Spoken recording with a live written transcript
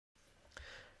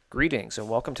Greetings and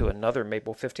welcome to another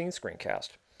Maple 15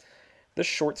 screencast. This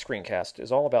short screencast is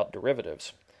all about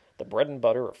derivatives, the bread and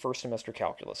butter of first semester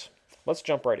calculus. Let's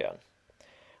jump right in.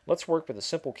 Let's work with a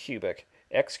simple cubic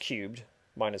x cubed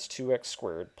minus 2x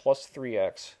squared plus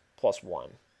 3x plus 1.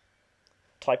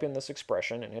 Type in this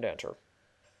expression and hit enter.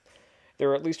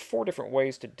 There are at least 4 different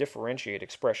ways to differentiate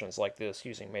expressions like this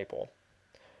using Maple.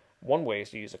 One way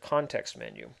is to use a context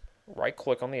menu.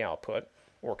 Right-click on the output,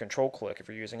 or Control-click if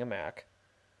you're using a Mac,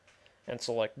 and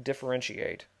select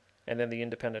Differentiate, and then the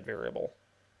independent variable,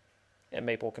 and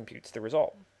Maple computes the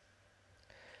result.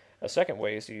 A second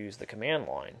way is to use the command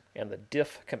line and the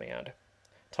diff command.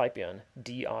 Type in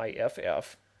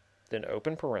diff, then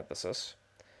open parenthesis,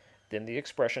 then the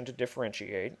expression to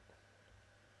differentiate,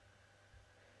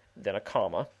 then a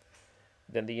comma,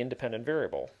 then the independent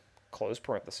variable, close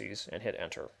parentheses, and hit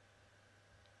enter.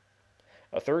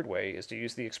 A third way is to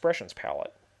use the expressions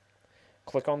palette.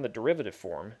 Click on the derivative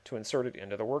form to insert it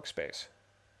into the workspace.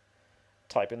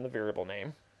 Type in the variable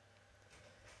name,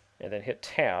 and then hit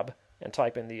Tab and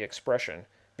type in the expression,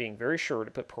 being very sure to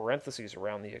put parentheses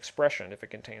around the expression if it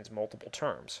contains multiple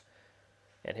terms,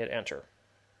 and hit enter.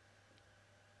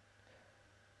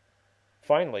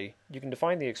 Finally, you can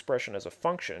define the expression as a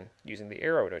function using the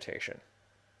arrow notation.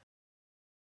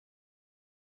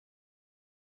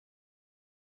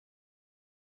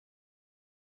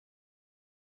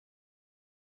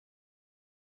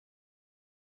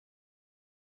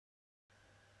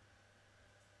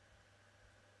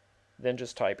 Then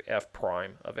just type f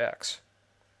prime of x.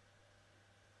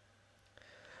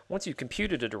 Once you've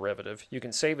computed a derivative, you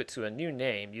can save it to a new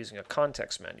name using a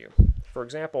context menu. For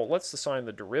example, let's assign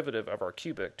the derivative of our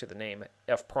cubic to the name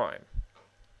f prime.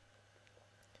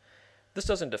 This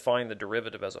doesn't define the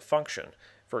derivative as a function.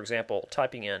 For example,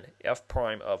 typing in f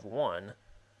prime of 1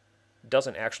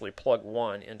 doesn't actually plug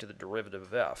 1 into the derivative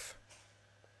of f.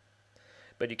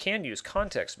 But you can use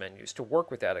context menus to work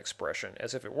with that expression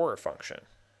as if it were a function.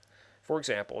 For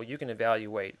example, you can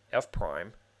evaluate f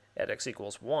prime at x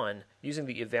equals 1 using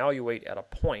the Evaluate at a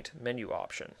Point menu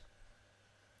option.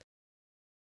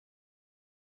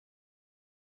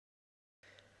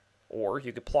 Or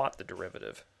you could plot the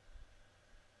derivative.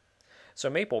 So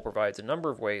Maple provides a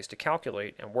number of ways to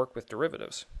calculate and work with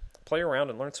derivatives. Play around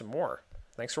and learn some more.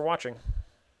 Thanks for watching.